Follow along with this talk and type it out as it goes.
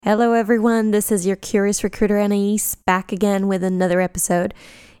Hello everyone, this is your Curious Recruiter Anais back again with another episode.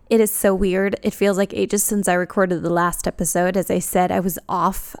 It is so weird. It feels like ages since I recorded the last episode. As I said, I was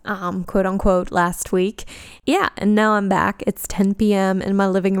off, quote unquote, last week. Yeah, and now I'm back. It's 10 p.m. in my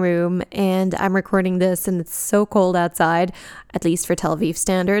living room and I'm recording this and it's so cold outside, at least for Tel Aviv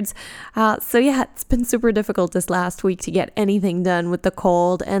standards. So yeah, it's been super difficult this last week to get anything done with the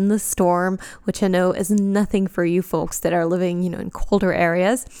cold and the storm, which I know is nothing for you folks that are living, in colder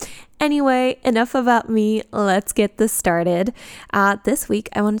areas. Anyway, enough about me. Let's get this started. This week,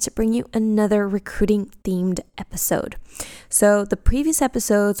 I wanted to bring you another recruiting themed episode. So the previous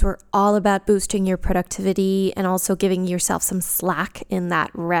episodes were all about boosting your productivity and also giving yourself some slack in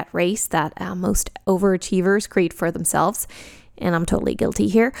that rat race that most overachievers create for themselves. And I'm totally guilty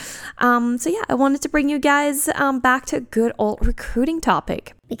here. So yeah, I wanted to bring you guys back to a good old recruiting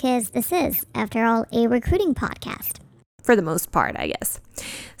topic. Because this is, after all, a recruiting podcast. For the most part, I guess.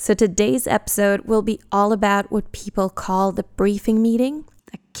 So today's episode will be all about what people call the briefing meeting,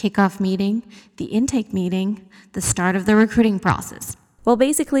 the kickoff meeting, the intake meeting, the start of the recruiting process. Well,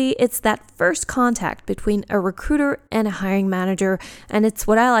 basically, it's that first contact between a recruiter and a hiring manager, and it's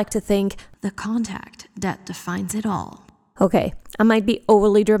what I like to think, the contact that defines it all. Okay, I might be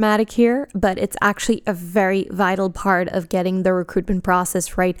overly dramatic here, but it's actually a very vital part of getting the recruitment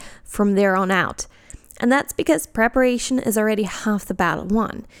process right from there on out. And that's because preparation is already half the battle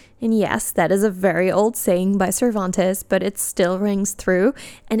won. And yes, that is a very old saying by Cervantes, but it still rings true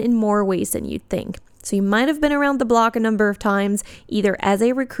and in more ways than you'd think. So you might have been around the block a number of times, either as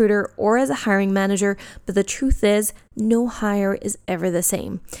a recruiter or as a hiring manager, but the truth is, no hire is ever the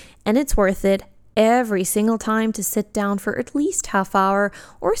same. And it's worth it every single time to sit down for at least half hour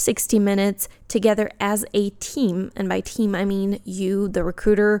or 60 minutes together as a team. And by team, I mean you, the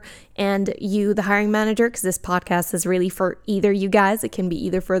recruiter, and you, the hiring manager, because this podcast is really for either you guys. It can be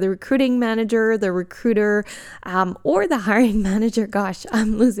either for the recruiting manager, the recruiter, or the hiring manager. Gosh,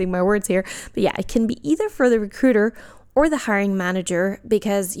 I'm losing my words here. But yeah, it can be either for the recruiter or the hiring manager,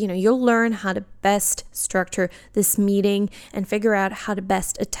 because you'll learn how to best structure this meeting and figure out how to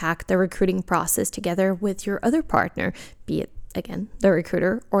best attack the recruiting process together with your other partner, be it again the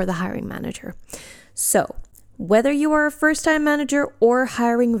recruiter or the hiring manager. So whether you are a first-time manager or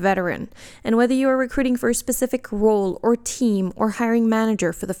hiring veteran, and whether you are recruiting for a specific role or team or hiring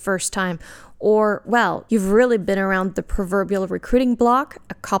manager for the first time, or well, you've really been around the proverbial recruiting block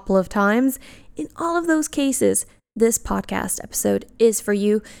a couple of times, in all of those cases, this podcast episode is for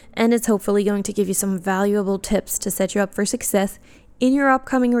you, and it's hopefully going to give you some valuable tips to set you up for success in your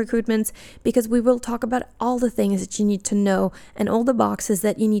upcoming recruitments, because we will talk about all the things that you need to know and all the boxes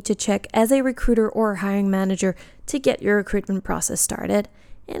that you need to check as a recruiter or hiring manager to get your recruitment process started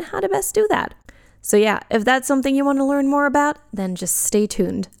and how to best do that. So yeah, if that's something you want to learn more about, then just stay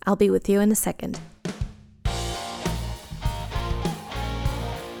tuned. I'll be with you in a second.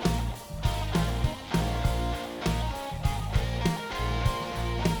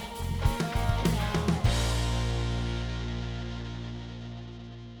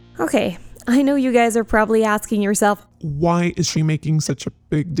 Okay, I know you guys are probably asking yourself, why is she making such a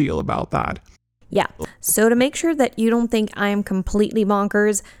big deal about that? Yeah, so to make sure that you don't think I am completely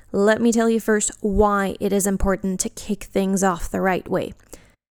bonkers, let me tell you first why it is important to kick things off the right way.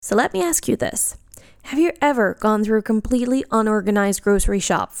 So let me ask you this. Have you ever gone through a completely unorganized grocery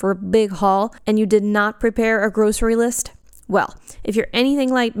shop for a big haul and you did not prepare a grocery list? Well, if you're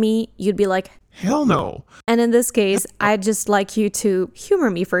anything like me, you'd be like, hell no. And in this case, I'd just like you to humor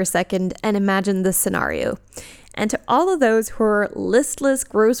me for a second and imagine this scenario. And to all of those who are listless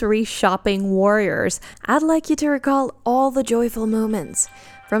grocery shopping warriors, I'd like you to recall all the joyful moments.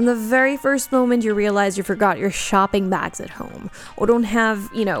 From the very first moment you realize you forgot your shopping bags at home, or don't have,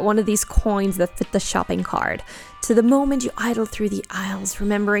 one of these coins that fit the shopping cart, to the moment you idle through the aisles,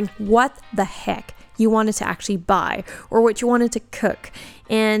 remembering what the heck you wanted to actually buy or what you wanted to cook.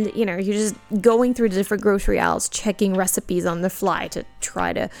 And, you're just going through the different grocery aisles, checking recipes on the fly to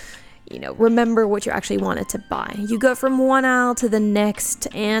try to, remember what you actually wanted to buy. You go from one aisle to the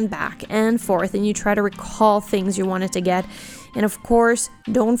next and back and forth, and you try to recall things you wanted to get. And of course,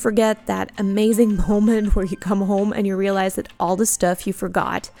 don't forget that amazing moment where you come home and you realize that all the stuff you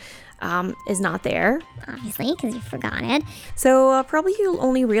forgot is not there. Obviously, because you forgot it. So probably you'll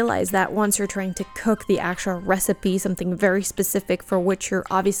only realize that once you're trying to cook the actual recipe, something very specific for which you're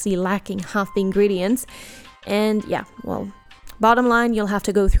obviously lacking half the ingredients. And yeah, well, bottom line, you'll have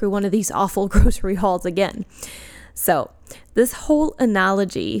to go through one of these awful grocery hauls again. So this whole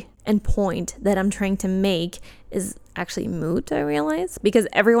analogy and point that I'm trying to make is actually moot, I realize, because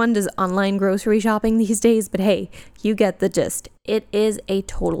everyone does online grocery shopping these days, but hey, you get the gist. It is a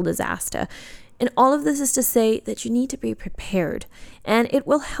total disaster. And all of this is to say that you need to be prepared, and it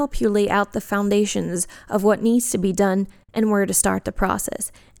will help you lay out the foundations of what needs to be done and where to start the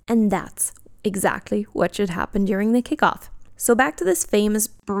process. And that's exactly what should happen during the kickoff. So back to this famous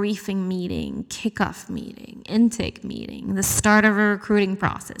briefing meeting, kickoff meeting, intake meeting, the start of a recruiting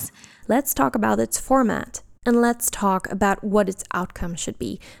process. Let's talk about its format, and let's talk about what its outcome should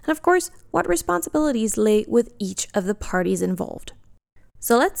be, and of course, what responsibilities lay with each of the parties involved.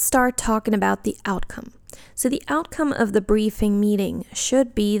 So let's start talking about the outcome. So the outcome of the briefing meeting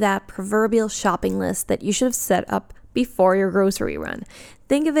should be that proverbial shopping list that you should have set up before your grocery run.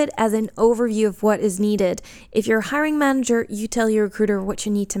 Think of it as an overview of what is needed. If you're a hiring manager, you tell your recruiter what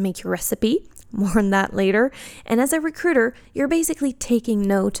you need to make your recipe. More on that later. And as a recruiter, you're basically taking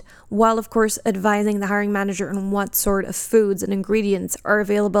note while, of course, advising the hiring manager on what sort of foods and ingredients are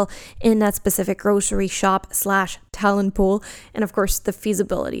available in that specific grocery shop/talent pool, and of course, the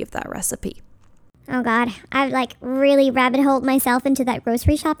feasibility of that recipe. Oh God, I've really rabbit-holed myself into that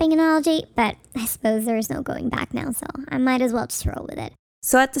grocery shopping analogy, but I suppose there is no going back now, so I might as well just roll with it.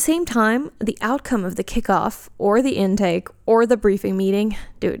 So at the same time, the outcome of the kickoff or the intake or the briefing meeting,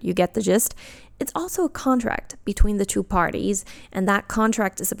 dude, you get the gist. It's also a contract between the two parties, and that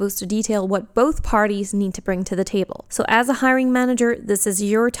contract is supposed to detail what both parties need to bring to the table. So as a hiring manager, this is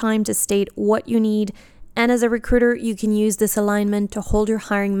your time to state what you need, and as a recruiter, you can use this alignment to hold your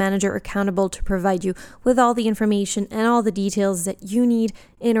hiring manager accountable to provide you with all the information and all the details that you need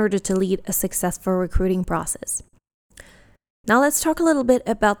in order to lead a successful recruiting process. Now let's talk a little bit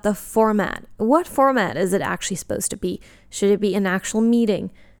about the format. What format is it actually supposed to be? Should it be an actual meeting?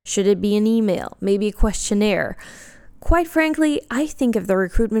 Should it be an email? Maybe a questionnaire? Quite frankly, I think of the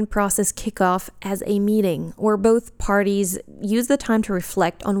recruitment process kickoff as a meeting where both parties use the time to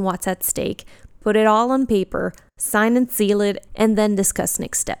reflect on what's at stake, put it all on paper, sign and seal it, and then discuss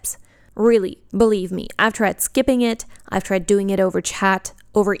next steps. Really, believe me, I've tried skipping it, I've tried doing it over chat,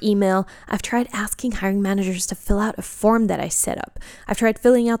 over email, I've tried asking hiring managers to fill out a form that I set up. I've tried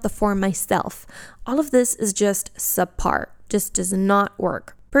filling out the form myself. All of this is just subpar, just does not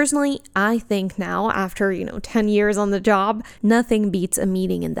work. Personally, I think now, after 10 years on the job, nothing beats a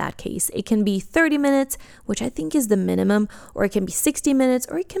meeting in that case. It can be 30 minutes, which I think is the minimum, or it can be 60 minutes,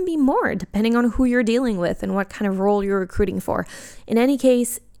 or it can be more, depending on who you're dealing with and what kind of role you're recruiting for. In any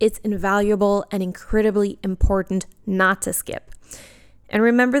case, it's invaluable and incredibly important not to skip. And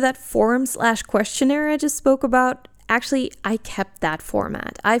remember that form/questionnaire I just spoke about? Actually, I kept that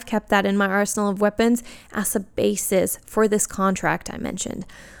format. I've kept that in my arsenal of weapons as a basis for this contract I mentioned.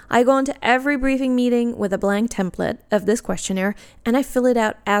 I go into every briefing meeting with a blank template of this questionnaire, and I fill it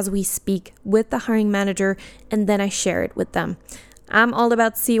out as we speak with the hiring manager, and then I share it with them. I'm all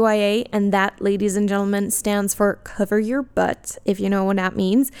about CYA, and that, ladies and gentlemen, stands for cover your butt, if you know what that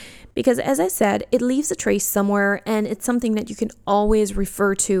means. Because as I said, it leaves a trace somewhere, and it's something that you can always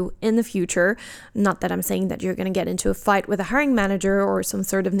refer to in the future. Not that I'm saying that you're going to get into a fight with a hiring manager or some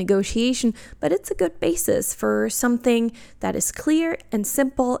sort of negotiation, but it's a good basis for something that is clear and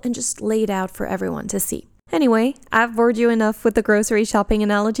simple and just laid out for everyone to see. Anyway, I've bored you enough with the grocery shopping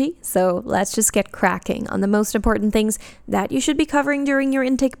analogy, so let's just get cracking on the most important things that you should be covering during your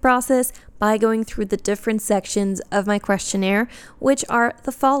intake process by going through the different sections of my questionnaire, which are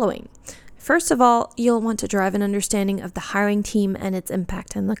the following. First of all, you'll want to drive an understanding of the hiring team and its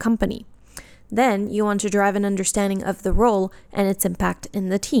impact in the company. Then you want to drive an understanding of the role and its impact in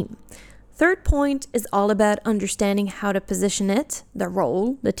the team. Third point is all about understanding how to position it, the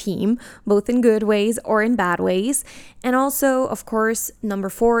role, the team, both in good ways or in bad ways. And also, of course, number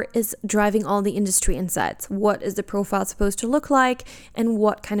 4 is driving all the industry insights. What is the profile supposed to look like, and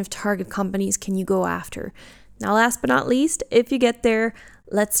what kind of target companies can you go after? Now, last but not least, if you get there,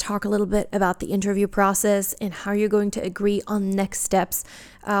 let's talk a little bit about the interview process and how you're going to agree on next steps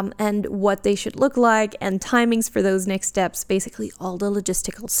and what they should look like and timings for those next steps, basically all the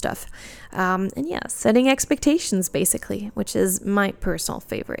logistical stuff. Setting expectations, basically, which is my personal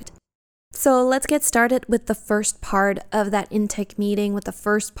favorite. So let's get started with the first part of that intake meeting, with the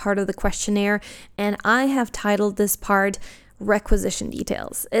first part of the questionnaire. And I have titled this part Requisition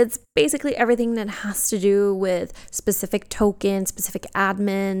Details. It's basically everything that has to do with specific tokens, specific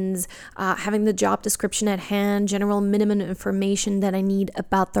admins, having the job description at hand, general minimum information that I need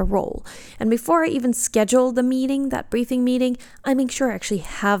about the role. And before I even schedule the meeting, that briefing meeting, I make sure I actually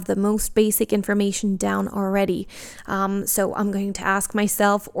have the most basic information down already. So I'm going to ask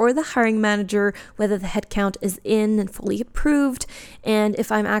myself or the hiring manager whether the headcount is in and fully approved, and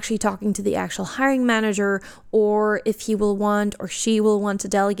if I'm actually talking to the actual hiring manager, or if he will want or she will want to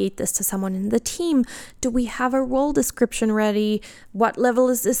delegate this to someone in the team. Do we have a role description ready? What level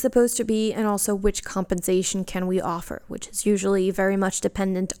is this supposed to be? And also, which compensation can we offer, which is usually very much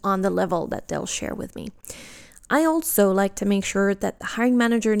dependent on the level that they'll share with me. I also like to make sure that the hiring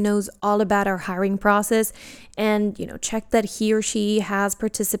manager knows all about our hiring process and, check that he or she has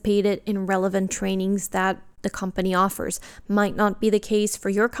participated in relevant trainings that the company offers. Might not be the case for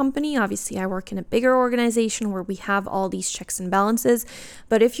your company. Obviously, I work in a bigger organization where we have all these checks and balances.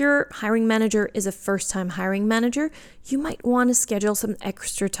 But if your hiring manager is a first-time hiring manager, you might want to schedule some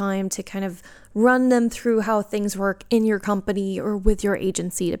extra time to kind of run them through how things work in your company or with your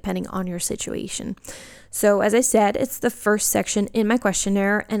agency, depending on your situation. So as I said, it's the first section in my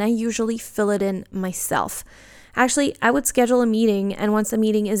questionnaire, and I usually fill it in myself. Actually, I would schedule a meeting, and once the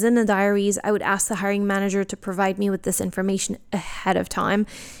meeting is in the diaries, I would ask the hiring manager to provide me with this information ahead of time.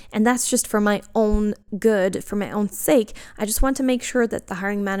 And that's just for my own good, for my own sake. I just want to make sure that the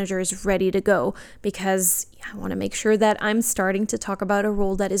hiring manager is ready to go, because I want to make sure that I'm starting to talk about a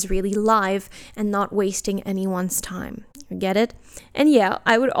role that is really live and not wasting anyone's time. You get it? And yeah,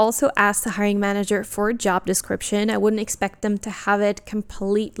 I would also ask the hiring manager for a job description. I wouldn't expect them to have it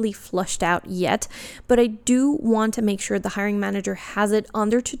completely flushed out yet, but I do want to make sure the hiring manager has it on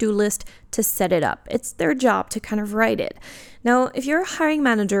their to-do list to set it up. It's their job to kind of write it. Now, if you're a hiring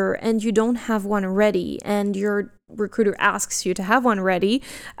manager and you don't have one ready and your recruiter asks you to have one ready,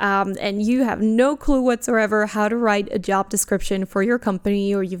 and you have no clue whatsoever how to write a job description for your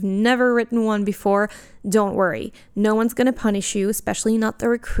company, or you've never written one before, don't worry. No one's going to punish you, especially not the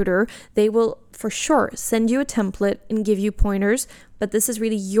recruiter. They will for sure send you a template and give you pointers, but this is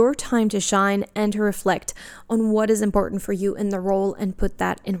really your time to shine and to reflect on what is important for you in the role and put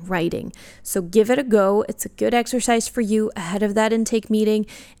that in writing. So give it a go. It's a good exercise for you ahead of that intake meeting,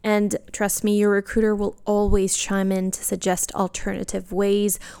 and trust me, your recruiter will always chime in to suggest alternative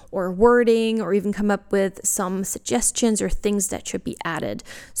ways or wording, or even come up with some suggestions or things that should be added.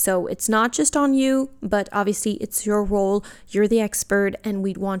 So it's not just on you, but obviously it's your role. You're the expert, and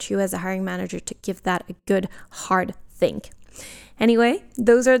we'd want you as a hiring manager to give that a good hard think. Anyway,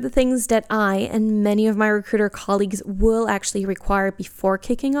 those are the things that I and many of my recruiter colleagues will actually require before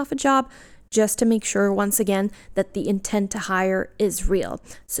kicking off a job, just to make sure, once again, that the intent to hire is real.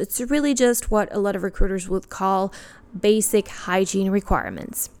 So it's really just what a lot of recruiters would call basic hygiene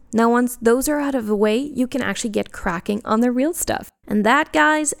requirements. Now, once those are out of the way, you can actually get cracking on the real stuff. And that,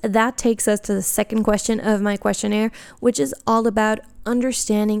 guys, that takes us to the second question of my questionnaire, which is all about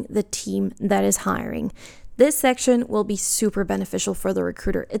understanding the team that is hiring. This section will be super beneficial for the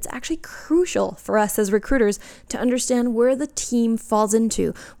recruiter. It's actually crucial for us as recruiters to understand where the team falls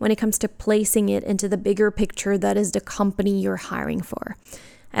into when it comes to placing it into the bigger picture that is the company you're hiring for.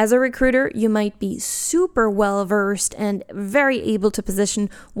 As a recruiter, you might be super well versed and very able to position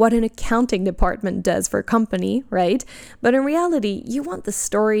what an accounting department does for a company, right? But in reality, you want the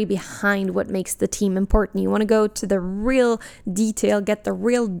story behind what makes the team important. You want to go to the real detail, get the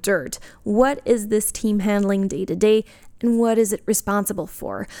real dirt. What is this team handling day to day? And what is it responsible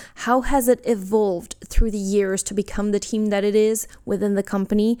for? How has it evolved through the years to become the team that it is within the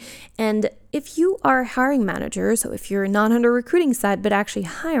company? And if you are a hiring manager, so if you're not on the recruiting side but actually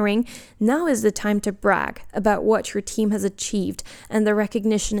hiring, now is the time to brag about what your team has achieved and the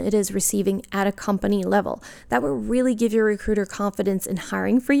recognition it is receiving at a company level. That will really give your recruiter confidence in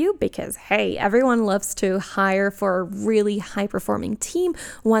hiring for you, because hey, everyone loves to hire for a really high-performing team,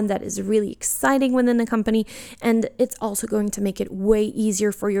 one that is really exciting within the company, and it's also going to make it way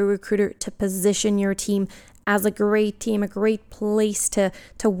easier for your recruiter to position your team as a great team, a great place to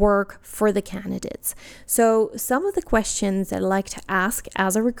work for the candidates. So some of the questions that I like to ask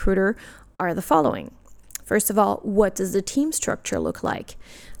as a recruiter are the following. First of all, what does the team structure look like?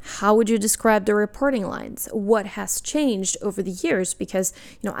 How would you describe the reporting lines? What has changed over the years? Because,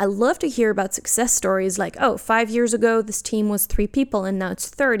 I love to hear about success stories like, 5 years ago, this team was 3 people and now it's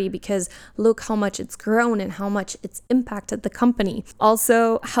 30 because look how much it's grown and how much it's impacted the company.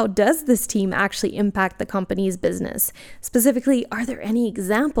 Also, how does this team actually impact the company's business? Specifically, are there any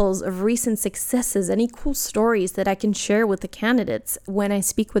examples of recent successes, any cool stories that I can share with the candidates when I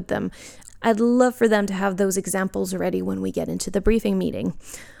speak with them? I'd love for them to have those examples ready when we get into the briefing meeting.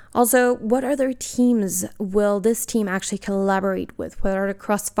 Also, what other teams will this team actually collaborate with? What are the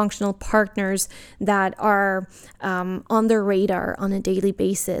cross-functional partners that are on their radar on a daily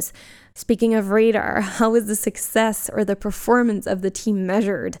basis? Speaking of radar, how is the success or the performance of the team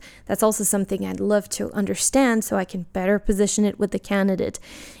measured? That's also something I'd love to understand so I can better position it with the candidate.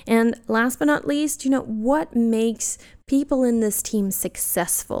 And last but not least, what makes people in this team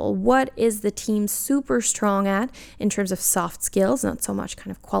successful? What is the team super strong at in terms of soft skills, not so much kind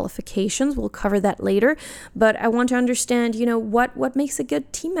of qualifications? We'll cover that later. But I want to understand, what makes a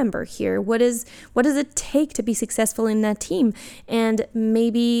good team member here? What does it take to be successful in that team? And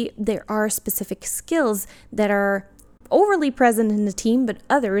maybe there are specific skills that are overly present in the team, but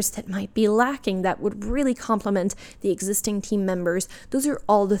others that might be lacking that would really complement the existing team members. Those are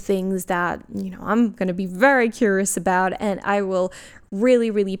all the things that, I'm going to be very curious about, and I will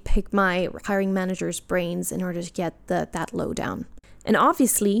really, really pick my hiring manager's brains in order to get that lowdown. And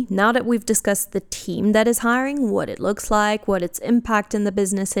obviously, now that we've discussed the team that is hiring, what it looks like, what its impact in the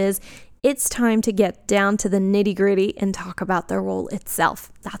business is, it's time to get down to the nitty-gritty and talk about the role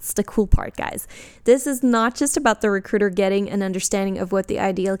itself. That's the cool part, guys. This is not just about the recruiter getting an understanding of what the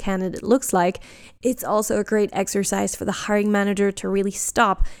ideal candidate looks like. It's also a great exercise for the hiring manager to really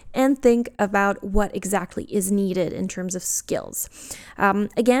stop and think about what exactly is needed in terms of skills.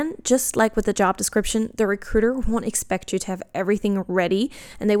 Again, just like with the job description, the recruiter won't expect you to have everything ready,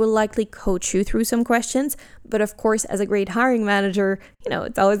 and they will likely coach you through some questions. But of course, as a great hiring manager,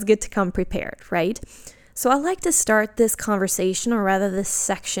 it's always good to come prepared, right? So I like to start this conversation, or rather this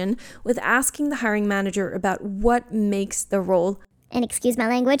section, with asking the hiring manager about what makes the role, and excuse my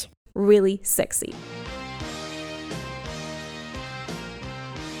language, really sexy.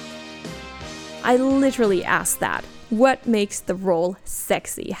 I literally asked that. What makes the role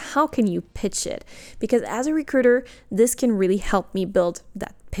sexy? How can you pitch it? Because as a recruiter, this can really help me build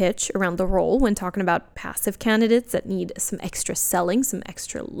that pitch around the role when talking about passive candidates that need some extra selling, some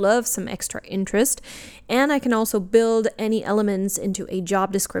extra love, some extra interest. And I can also build any elements into a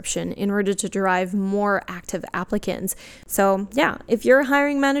job description in order to drive more active applicants. So yeah, if you're a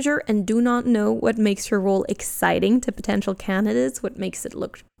hiring manager and do not know what makes your role exciting to potential candidates, what makes it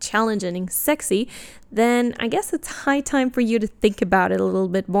look challenging and sexy, then I guess it's high time for you to think about it a little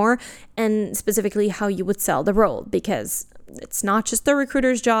bit more, and specifically how you would sell the role, because it's not just the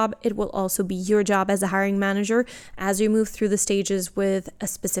recruiter's job, it will also be your job as a hiring manager as you move through the stages with a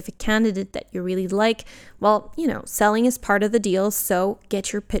specific candidate that you really like. Well, selling is part of the deal, so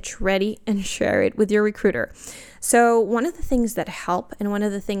get your pitch ready and share it with your recruiter. So one of the things that help, and one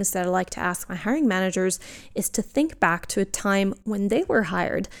of the things that I like to ask my hiring managers, is to think back to a time when they were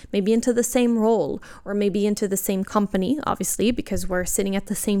hired, maybe into the same role, or maybe into the same company, obviously, because we're sitting at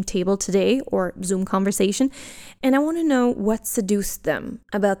the same table today, or Zoom conversation. And I want to know what seduced them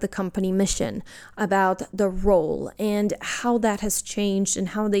about the company mission, about the role, and how that has changed, and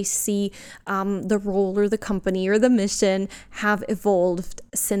how they see the role or the company or the mission have evolved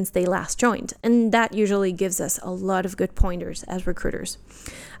since they last joined. And that usually gives us a lot of good pointers as recruiters.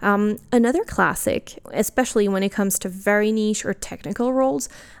 Another classic, especially when it comes to very niche or technical roles,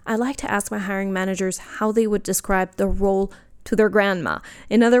 I like to ask my hiring managers how they would describe the role to their grandma.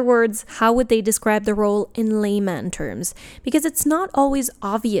 In other words, how would they describe the role in layman terms? Because it's not always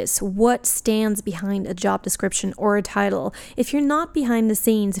obvious what stands behind a job description or a title. If you're not behind the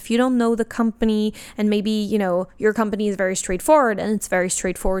scenes, if you don't know the company, and maybe, your company is very straightforward, and it's very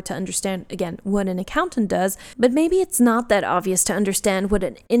straightforward to understand, again, what an accountant does, but maybe it's not that obvious to understand what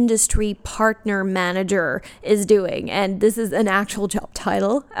an industry partner manager is doing. And this is an actual job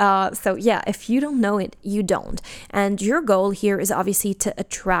title. So yeah, if you don't know it, you don't. And your goal here is obviously to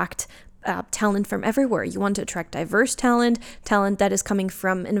attract talent from everywhere. You want to attract diverse talent that is coming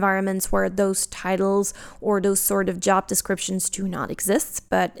from environments where those titles or those sort of job descriptions do not exist,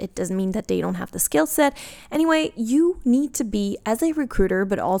 but it doesn't mean that they don't have the skill set. Anyway, you need to be, as a recruiter,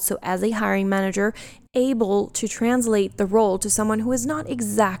 but also as a hiring manager, able to translate the role to someone who is not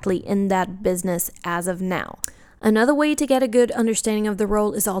exactly in that business as of now. Another way to get a good understanding of the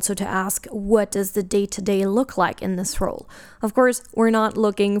role is also to ask, what does the day-to-day look like in this role? Of course, we're not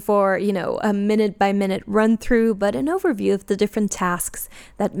looking for, a minute-by-minute run-through, but an overview of the different tasks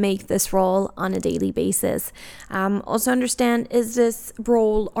that make this role on a daily basis. Also understand, is this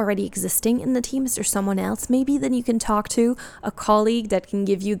role already existing in the team? Is there someone else maybe that you can talk to, a colleague that can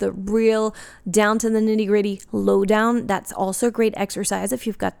give you the real down-to-the-nitty-gritty lowdown? That's also a great exercise if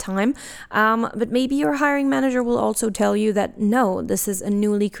you've got time. But maybe your hiring manager will will also tell you that no, this is a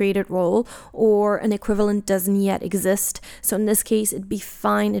newly created role or an equivalent doesn't yet exist. So in this case, it'd be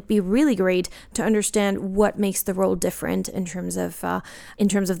fine. It'd be really great to understand what makes the role different in terms of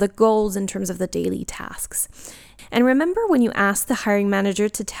the goals, in terms of the daily tasks. And remember when you ask the hiring manager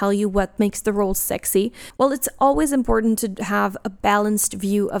to tell you what makes the role sexy? Well, it's always important to have a balanced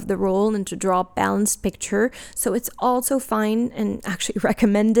view of the role and to draw a balanced picture. So it's also fine and actually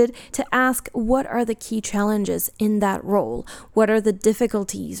recommended to ask what are the key challenges in that role? What are the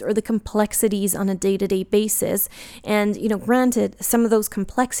difficulties or the complexities on a day-to-day basis? And, granted, some of those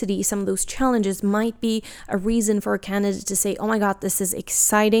complexities, some of those challenges might be a reason for a candidate to say, oh my God, this is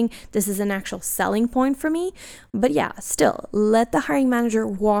exciting. This is an actual selling point for me. But yeah, still, let the hiring manager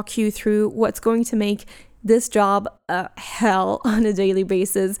walk you through what's going to make this job a hell on a daily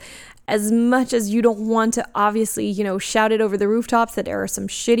basis. As much as you don't want to obviously, shout it over the rooftops that there are some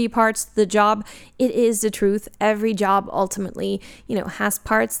shitty parts to the job, it is the truth. Every job ultimately, has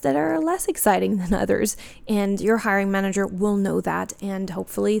parts that are less exciting than others. And your hiring manager will know that, and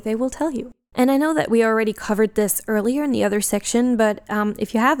hopefully they will tell you. And I know that we already covered this earlier in the other section, but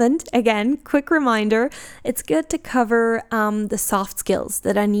if you haven't, again, quick reminder, it's good to cover the soft skills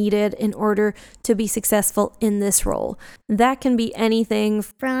that are needed in order to be successful in this role. That can be anything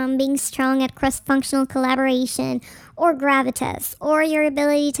from being strong at cross-functional collaboration, or gravitas, or your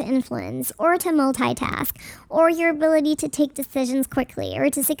ability to influence, or to multitask, or your ability to take decisions quickly, or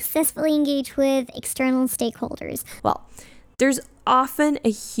to successfully engage with external stakeholders. Well, there's often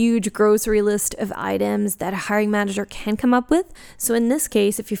a huge grocery list of items that a hiring manager can come up with. So in this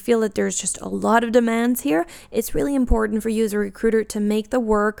case, if you feel that there's just a lot of demands here, it's really important for you as a recruiter to make the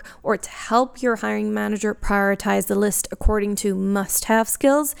work or to help your hiring manager prioritize the list according to must-have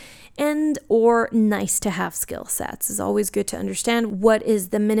skills and or nice-to-have skill sets. It's always good to understand what is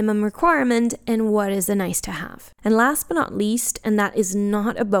the minimum requirement and what is a nice-to-have. And last but not least, and that is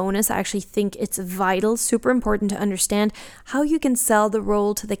not a bonus, I actually think it's vital, super important to understand how you can sell the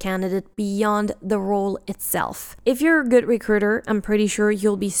role to the candidate beyond the role itself. If you're a good recruiter, I'm pretty sure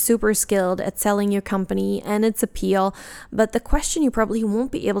you'll be super skilled at selling your company and its appeal, but the question you probably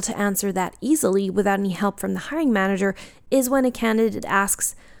won't be able to answer that easily without any help from the hiring manager is when a candidate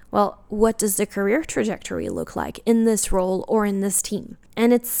asks, well, what does the career trajectory look like in this role or in this team?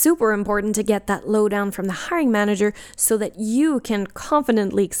 And it's super important to get that lowdown from the hiring manager so that you can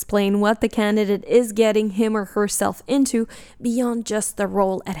confidently explain what the candidate is getting him or herself into beyond just the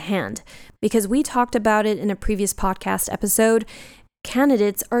role at hand. Because we talked about it in a previous podcast episode,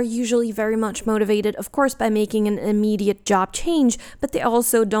 candidates are usually very much motivated, of course, by making an immediate job change, but they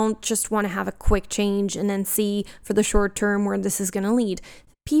also don't just want to have a quick change and then see for the short term where this is going to lead.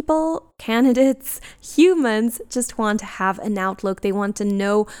 People, candidates, humans just want to have an outlook. They want to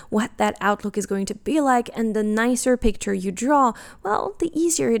know what that outlook is going to be like, and the nicer picture you draw, well, the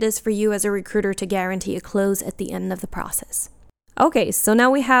easier it is for you as a recruiter to guarantee a close at the end of the process. Okay, so now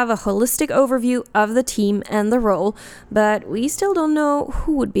we have a holistic overview of the team and the role, but we still don't know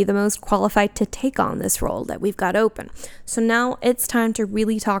who would be the most qualified to take on this role that we've got open. So now it's time to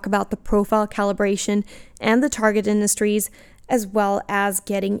really talk about the profile calibration and the target industries, as well as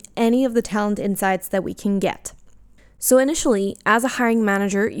getting any of the talent insights that we can get. So initially, as a hiring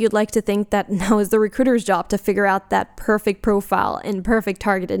manager, you'd like to think that now is the recruiter's job to figure out that perfect profile and perfect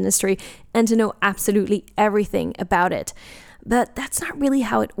target industry and to know absolutely everything about it. But that's not really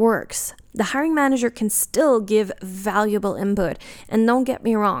how it works. The hiring manager can still give valuable input. And don't get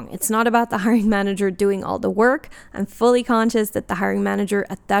me wrong, it's not about the hiring manager doing all the work. I'm fully conscious that the hiring manager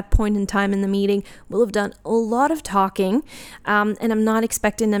at that point in time in the meeting will have done a lot of talking, and I'm not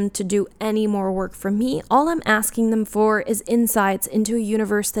expecting them to do any more work for me. All I'm asking them for is insights into a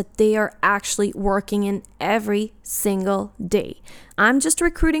universe that they are actually working in every single day. I'm just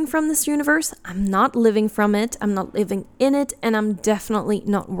recruiting from this universe. I'm not living from it. I'm not living in it, and I'm definitely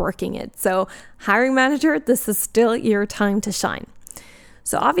not working it. So, hiring manager, this is still your time to shine.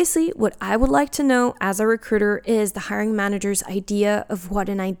 So obviously, what I would like to know as a recruiter is the hiring manager's idea of what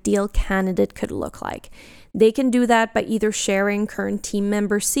an ideal candidate could look like. They can do that by either sharing current team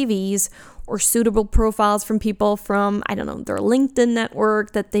member CVs or suitable profiles from people from, their LinkedIn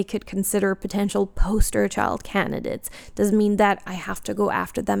network that they could consider potential poster child candidates. Doesn't mean that I have to go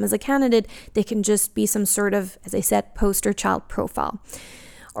after them as a candidate. They can just be some sort of, as I said, poster child profile.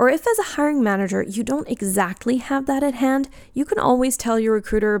 Or if as a hiring manager, you don't exactly have that at hand, you can always tell your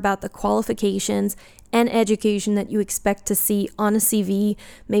recruiter about the qualifications and education that you expect to see on a CV,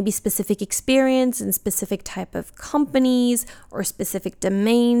 maybe specific experience in specific type of companies or specific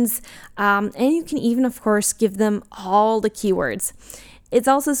domains. And you can even, of course, give them all the keywords. It's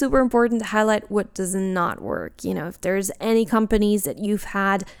also super important to highlight what does not work. If there's any companies that you've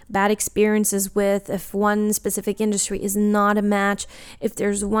had bad experiences with, if one specific industry is not a match, if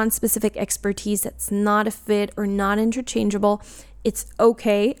there's one specific expertise that's not a fit or not interchangeable, it's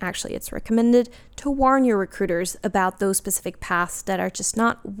okay, actually it's recommended, to warn your recruiters about those specific paths that are just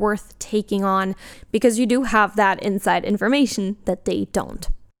not worth taking on, because you do have that inside information that they don't.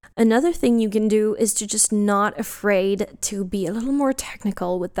 Another thing you can do is to just not afraid to be a little more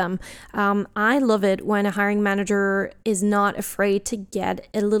technical with them. I love it when a hiring manager is not afraid to get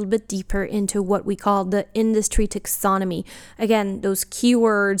a little bit deeper into what we call the industry taxonomy. Again, those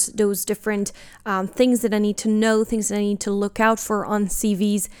keywords, those different things that I need to know, things that I need to look out for on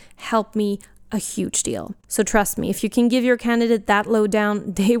CVs help me a huge deal. So trust me, if you can give your candidate that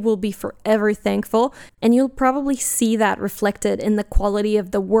lowdown, they will be forever thankful, and you'll probably see that reflected in the quality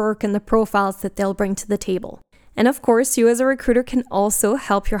of the work and the profiles that they'll bring to the table. And of course, you as a recruiter can also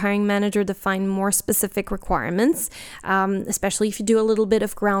help your hiring manager define more specific requirements, especially if you do a little bit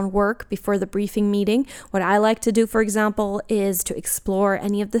of groundwork before the briefing meeting. What I like to do, for example, is to explore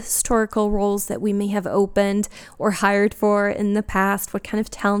any of the historical roles that we may have opened or hired for in the past, what kind of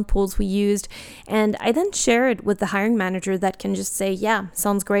talent pools we used. And I then share it with the hiring manager that can just say, yeah,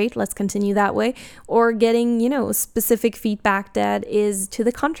 sounds great, let's continue that way. Or getting, specific feedback that is to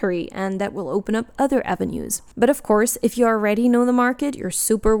the contrary and that will open up other avenues. But of course, if you already know the market, you're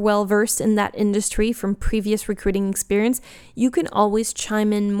super well versed in that industry from previous recruiting experience, you can always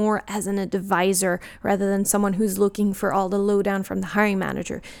chime in more as an advisor rather than someone who's looking for all the lowdown from the hiring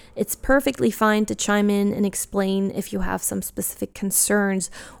manager. It's perfectly fine to chime in and explain if you have some specific concerns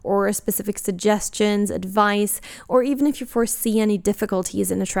or specific suggestions, advice, or even if you foresee any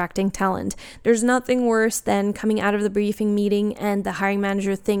difficulties in attracting talent. There's nothing worse than coming out of the briefing meeting and the hiring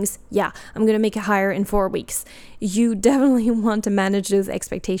manager thinks, yeah, I'm going to make a hire in 4 weeks. You definitely want to manage those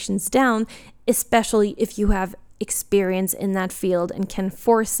expectations down, especially if you have experience in that field and can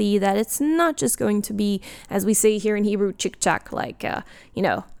foresee that it's not just going to be, as we say here in Hebrew, chick-chack, like,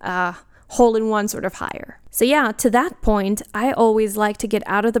 hole-in-one sort of hire. So yeah, to that point, I always like to get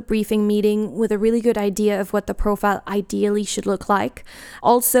out of the briefing meeting with a really good idea of what the profile ideally should look like.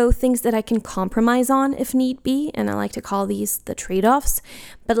 Also, things that I can compromise on if need be, and I like to call these the trade-offs.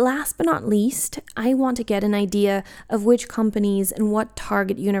 But last but not least, I want to get an idea of which companies and what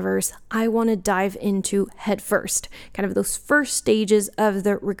target universe I want to dive into head first, kind of those first stages of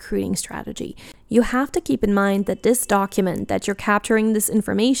the recruiting strategy. You have to keep in mind that this document that you're capturing this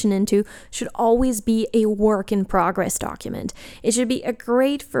information into should always be a work in progress document. It should be a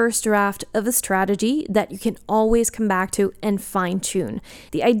great first draft of a strategy that you can always come back to and fine tune.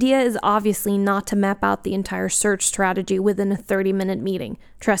 The idea is obviously not to map out the entire search strategy within a 30-minute meeting.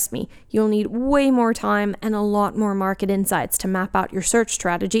 Trust me, you'll need way more time and a lot more market insights to map out your search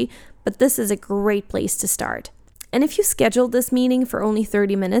strategy, but this is a great place to start. And if you scheduled this meeting for only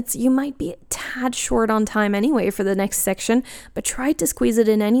 30 minutes, you might be a tad short on time anyway for the next section, but try to squeeze it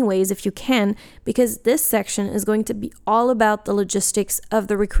in anyways if you can, because this section is going to be all about the logistics of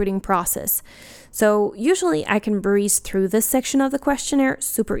the recruiting process. So usually I can breeze through this section of the questionnaire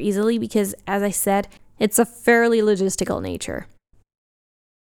super easily because, as I said, it's a fairly logistical nature.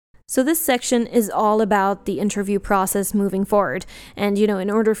 So this section is all about the interview process moving forward. And, in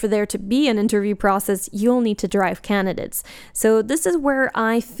order for there to be an interview process, you'll need to drive candidates. So this is where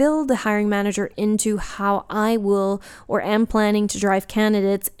I fill the hiring manager into how I will or am planning to drive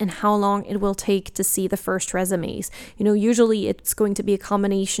candidates and how long it will take to see the first resumes. Usually it's going to be a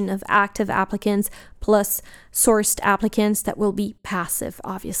combination of active applicants plus sourced applicants that will be passive,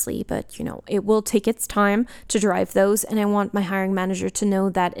 obviously, but it will take its time to drive those, and I want my hiring manager to know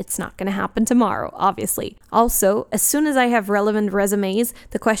that it's not going to happen tomorrow, obviously. Also, as soon as I have relevant resumes,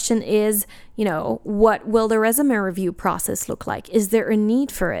 the question is, what will the resume review process look like? Is there a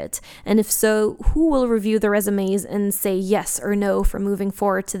need for it? And if so, who will review the resumes and say yes or no for moving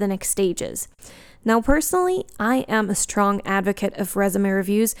forward to the next stages? Now, personally, I am a strong advocate of resume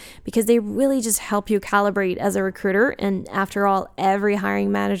reviews because they really just help you calibrate as a recruiter. And after all, every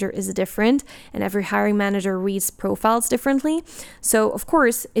hiring manager is different and every hiring manager reads profiles differently. So, of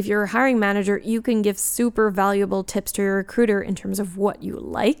course, if you're a hiring manager, you can give super valuable tips to your recruiter in terms of what you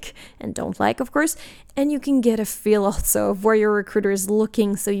like and don't like, of course. And you can get a feel also of where your recruiter is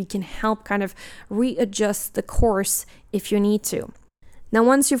looking so you can help kind of readjust the course if you need to. Now,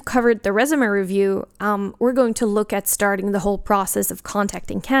 once you've covered the resume review, we're going to look at starting the whole process of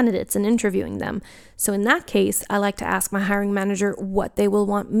contacting candidates and interviewing them. So in that case, I like to ask my hiring manager what they will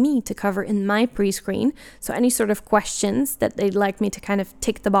want me to cover in my pre-screen. So any sort of questions that they'd like me to kind of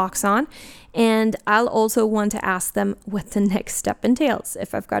tick the box on. And I'll also want to ask them what the next step entails.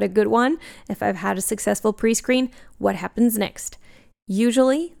 If I've got a good one, if I've had a successful pre-screen, what happens next?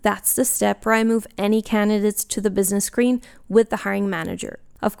 Usually, that's the step where I move any candidates to the business screen with the hiring manager.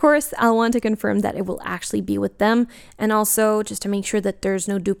 Of course, I'll want to confirm that it will actually be with them. And also, just to make sure that there's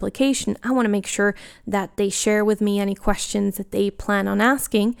no duplication, I want to make sure that they share with me any questions that they plan on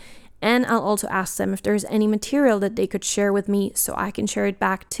asking. And I'll also ask them if there's any material that they could share with me so I can share it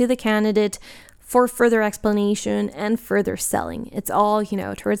back to the candidate for further explanation and further selling. It's all,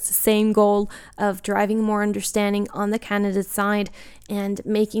 towards the same goal of driving more understanding on the candidate side and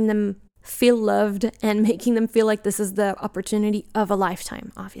making them feel loved and making them feel like this is the opportunity of a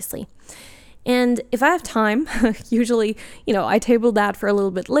lifetime, obviously. And if I have time, usually, I table that for a little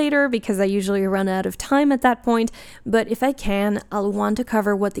bit later because I usually run out of time at that point. But if I can, I'll want to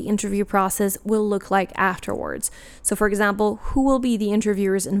cover what the interview process will look like afterwards. So for example, who will be the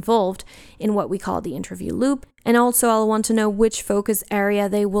interviewers involved in what we call the interview loop? And also I'll want to know which focus area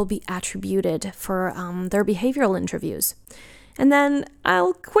they will be attributed for their behavioral interviews. And then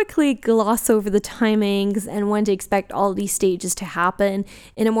I'll quickly gloss over the timings and when to expect all these stages to happen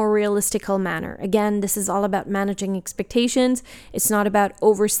in a more realistical manner. Again, this is all about managing expectations. It's not about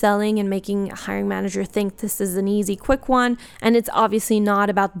overselling and making a hiring manager think this is an easy, quick one. And it's obviously not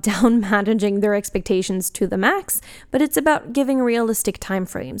about down managing their expectations to the max, but it's about giving realistic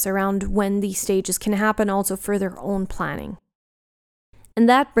timeframes around when these stages can happen, also for their own planning. And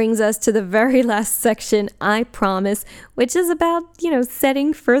that brings us to the very last section, I promise, which is about,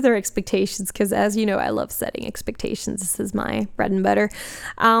 setting further expectations. Because as you know, I love setting expectations. This is my bread and butter.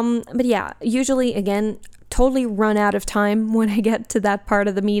 But yeah, usually, again, totally run out of time when I get to that part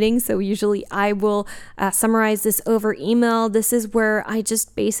of the meeting. So usually I will summarize this over email. This is where I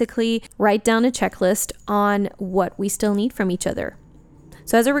just basically write down a checklist on what we still need from each other.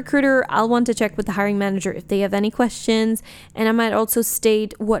 So as a recruiter, I'll want to check with the hiring manager if they have any questions, and I might also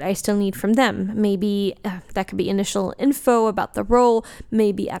state what I still need from them. Maybe that could be initial info about the role,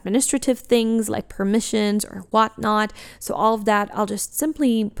 maybe administrative things like permissions or whatnot. So all of that, I'll just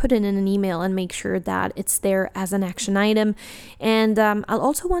simply put it in an email and make sure that it's there as an action item. And I'll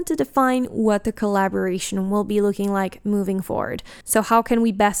also want to define what the collaboration will be looking like moving forward. So how can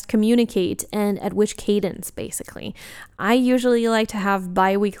we best communicate and at which cadence, basically. I usually like to have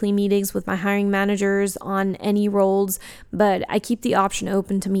bi-weekly meetings with my hiring managers on any roles, but I keep the option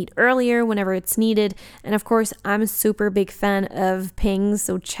open to meet earlier whenever it's needed. And of course, I'm a super big fan of pings,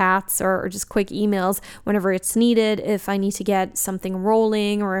 so chats or just quick emails whenever it's needed, if I need to get something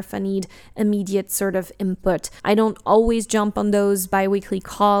rolling or if I need immediate sort of input. I don't always jump on those bi-weekly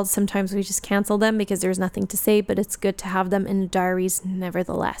calls. Sometimes we just cancel them because there's nothing to say, but it's good to have them in the diaries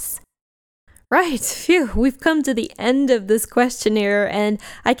nevertheless. Right, phew, we've come to the end of this questionnaire, and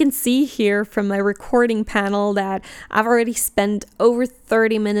I can see here from my recording panel that I've already spent over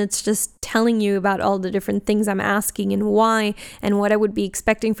 30 minutes just telling you about all the different things I'm asking and why and what I would be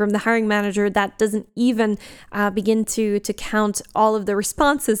expecting from the hiring manager. That doesn't even begin to count all of the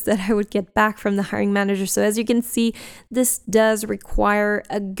responses that I would get back from the hiring manager. So as you can see, this does require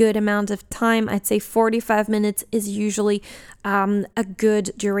a good amount of time. I'd say 45 minutes is usually a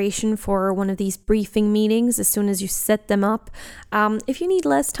good duration for one of these briefing meetings as soon as you set them up. If you need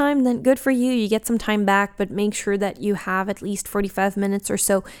less time, then good for you. You get some time back, but make sure that you have at least 45 minutes or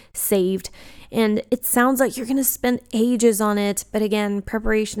so saved. And it sounds like you're going to spend ages on it, but again,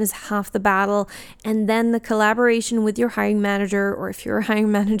 preparation is half the battle. And then the collaboration with your hiring manager, or if you're a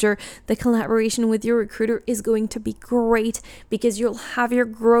hiring manager, the collaboration with your recruiter is going to be great because you'll have your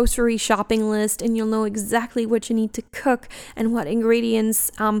grocery shopping list and you'll know exactly what you need to cook and what ingredients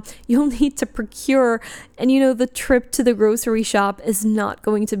you'll need to procure. And the trip to the grocery shop is not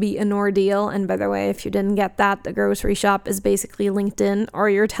going to be an ordeal. And by the way, if you didn't get that, the grocery shop is basically LinkedIn or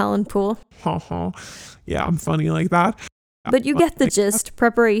your talent pool. Yeah, I'm funny like that. But you get the gist.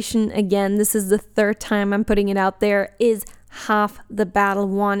 Preparation, again, this is the third time I'm putting it out there, is half the battle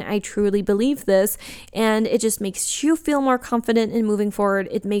won. I truly believe this, and it just makes you feel more confident in moving forward.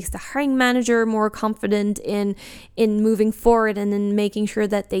 It makes the hiring manager more confident in moving forward and in making sure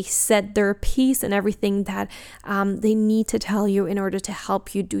that they said their piece and everything that they need to tell you in order to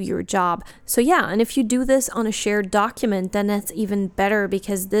help you do your job. So yeah, and if you do this on a shared document, then that's even better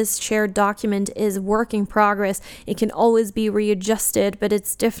because this shared document is work in progress. It can always be readjusted, but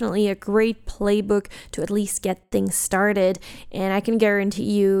it's definitely a great playbook to at least get things started. And I can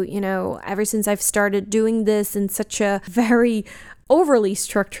guarantee you, ever since I've started doing this in such a very overly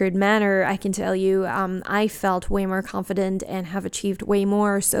structured manner, I can tell you I felt way more confident and have achieved way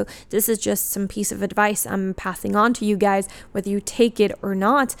more. So this is just some piece of advice I'm passing on to you guys, whether you take it or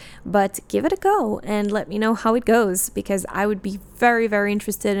not, but give it a go and let me know how it goes, because I would be very, very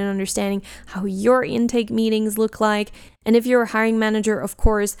interested in understanding how your intake meetings look like. And if you're a hiring manager, of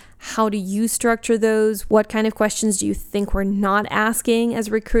course, how do you structure those? What kind of questions do you think we're not asking as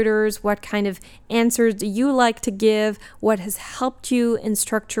recruiters? What kind of answers do you like to give? What has helped you in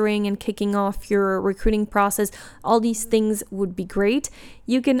structuring and kicking off your recruiting process? All these things would be great.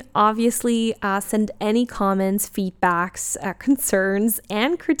 You can obviously send any comments, feedbacks, concerns,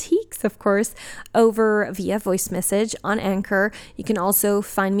 and critiques, of course, over via voice message on Anchor. You can also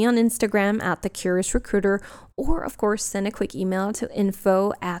find me on Instagram at @thecuriousrecruiter, or of course send a quick email to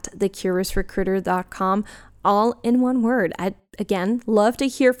info@thecuriousrecruiter.com, all in one word. I'd again love to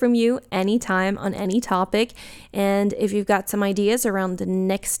hear from you anytime on any topic. And if you've got some ideas around the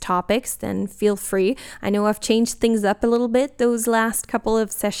next topics, then feel free. I know I've changed things up a little bit those last couple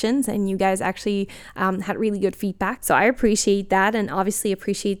of sessions, and you guys actually had really good feedback. So I appreciate that, and obviously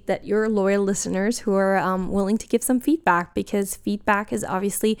appreciate that you're loyal listeners who are willing to give some feedback, because feedback is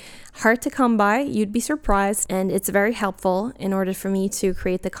obviously hard to come by. You'd be surprised, and it's very helpful in order for me to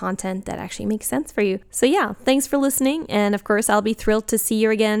create the content that actually makes sense for you. So yeah, thanks for listening, and of course I'll be thrilled to see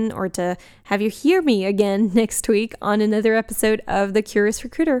you again, or to have you hear me again next week on another episode of The Curious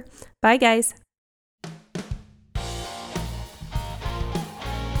Recruiter. Bye guys.